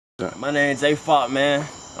My name is Jayy Fox, man.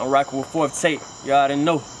 I'm rocking with 4th Tape. You already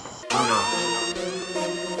know.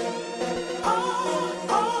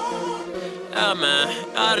 Yeah, man.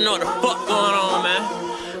 I already know what the fuck going on, man.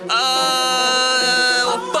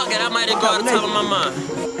 Well, fuck it. I might just go out the top of my mind.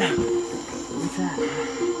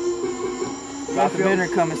 Documentary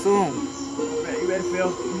coming soon. You ready to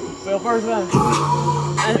feel first, man?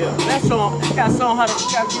 Let's show him. I gotta show him how to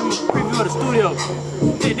give him a preview of the studio.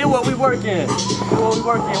 This what we work in.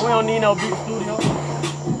 We don't need no big studio.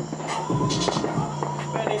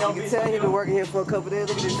 You can tell he been working here for a couple days.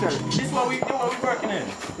 Look at this shirt. This is what we working in.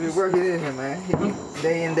 We been working in here, man.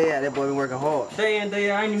 Day in, day out. That boy been working hard. Day in, day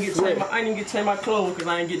out. I ain't even get to change my clothes because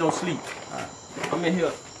I ain't get no sleep. I'm in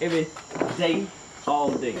here every day.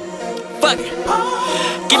 All day. Fuck it.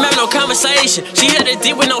 Give me no conversation. She had to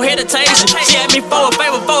deal with no hesitation. She had me for a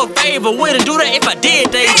favor. Wouldn't do that if I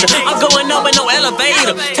did date her. I'm going up in no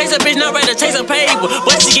elevator. Chase a bitch, not ready to chase a paper.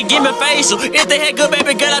 But she can give me facial. If they had good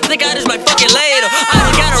baby girl, I think I just might fucking later. I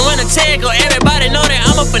just gotta run a tag, or everybody know that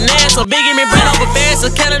I'm a finesse. So big give me bread over fast,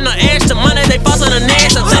 so counting no extra money, they false on the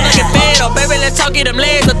next. I'm trying to get fed up, baby, let's talk, get them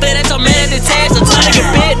legs. I think that's your man at the test. I'm trying to get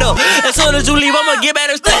fed up. As soon as you leave, I'ma get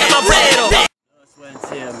back and stick in my bread up.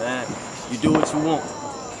 Yeah, man. You do what you want.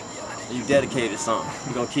 You dedicated something.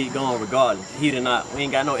 You gonna keep going regardless. Heat or not. We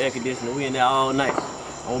ain't got no air conditioning. We in there all night.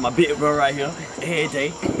 On my big bro right here. Every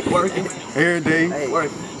day. Working. Every day.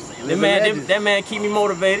 Working. That man keep me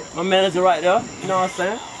motivated. My manager right there. You know what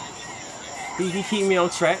I'm saying? He keep me on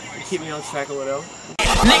track. He keep me on track or whatever.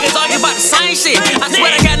 Niggas argue about the same shit. I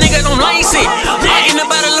swear I got niggas on lane shit. Arguing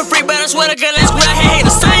about a little freak, but I swear to God, that's what I hate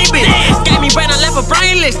the same bitch. Gave me brain, I left her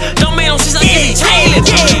brainless. Don't make no sense, I give me chainless.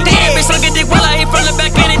 Damn bitch, suck a dick while I hit from the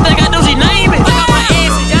back, anything I do, she name it. Fuck on my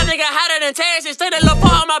asses, y'all nigga hotter than Texas. Stay that little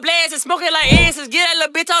part on my blast smoking like incense. Get that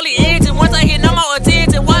little bitch all the engine. Once I hit no more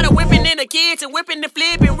attention, water whipping in the kitchen, whipping the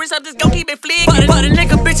flipping. Wrist up, just gon' keep it flicking. But the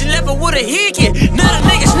nigga bitch and left her with a hickey. Now the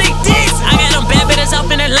nigga sneak this. I got them bad bitches up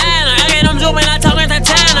in Atlanta. I got them zooming, I talking to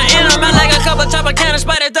China. In them out like a couple chopper cannons,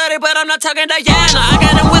 spider 30, but I'm not talking Diana. I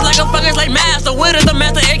got them with like a fucking like master. With her, the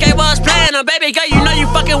master AK was playing her. Baby girl, you know you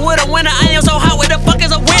fucking with a winner. I am so hot, where the fuck is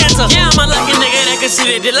a winter? Yeah, I'm a lucky nigga that can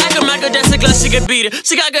see it. Like a Michael Jackson glass, she can beat it.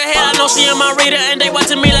 She got good hair, I know she in my reader. And they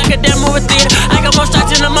watching me like a damn movie theater. I got more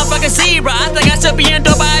stripes than a motherfucking zebra. I think I should be in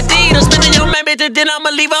dope by Adidas. Spending your man, bitch, then I'ma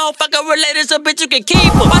leave her whole fucking related. So bitch, you can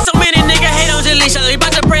keep her. Why so many niggas hate on Jayy? Shawty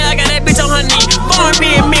about to pray, I got that bitch on her knee. Foreign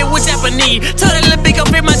being me, what's Japanese? Tell that little bitch go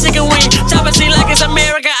fit my chicken wing. Chopper see like it's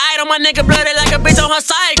American Idol. My nigga blooded like a bitch on her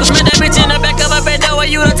cycle. Smack that bitch in the back of a bed door.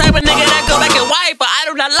 You the type of nigga that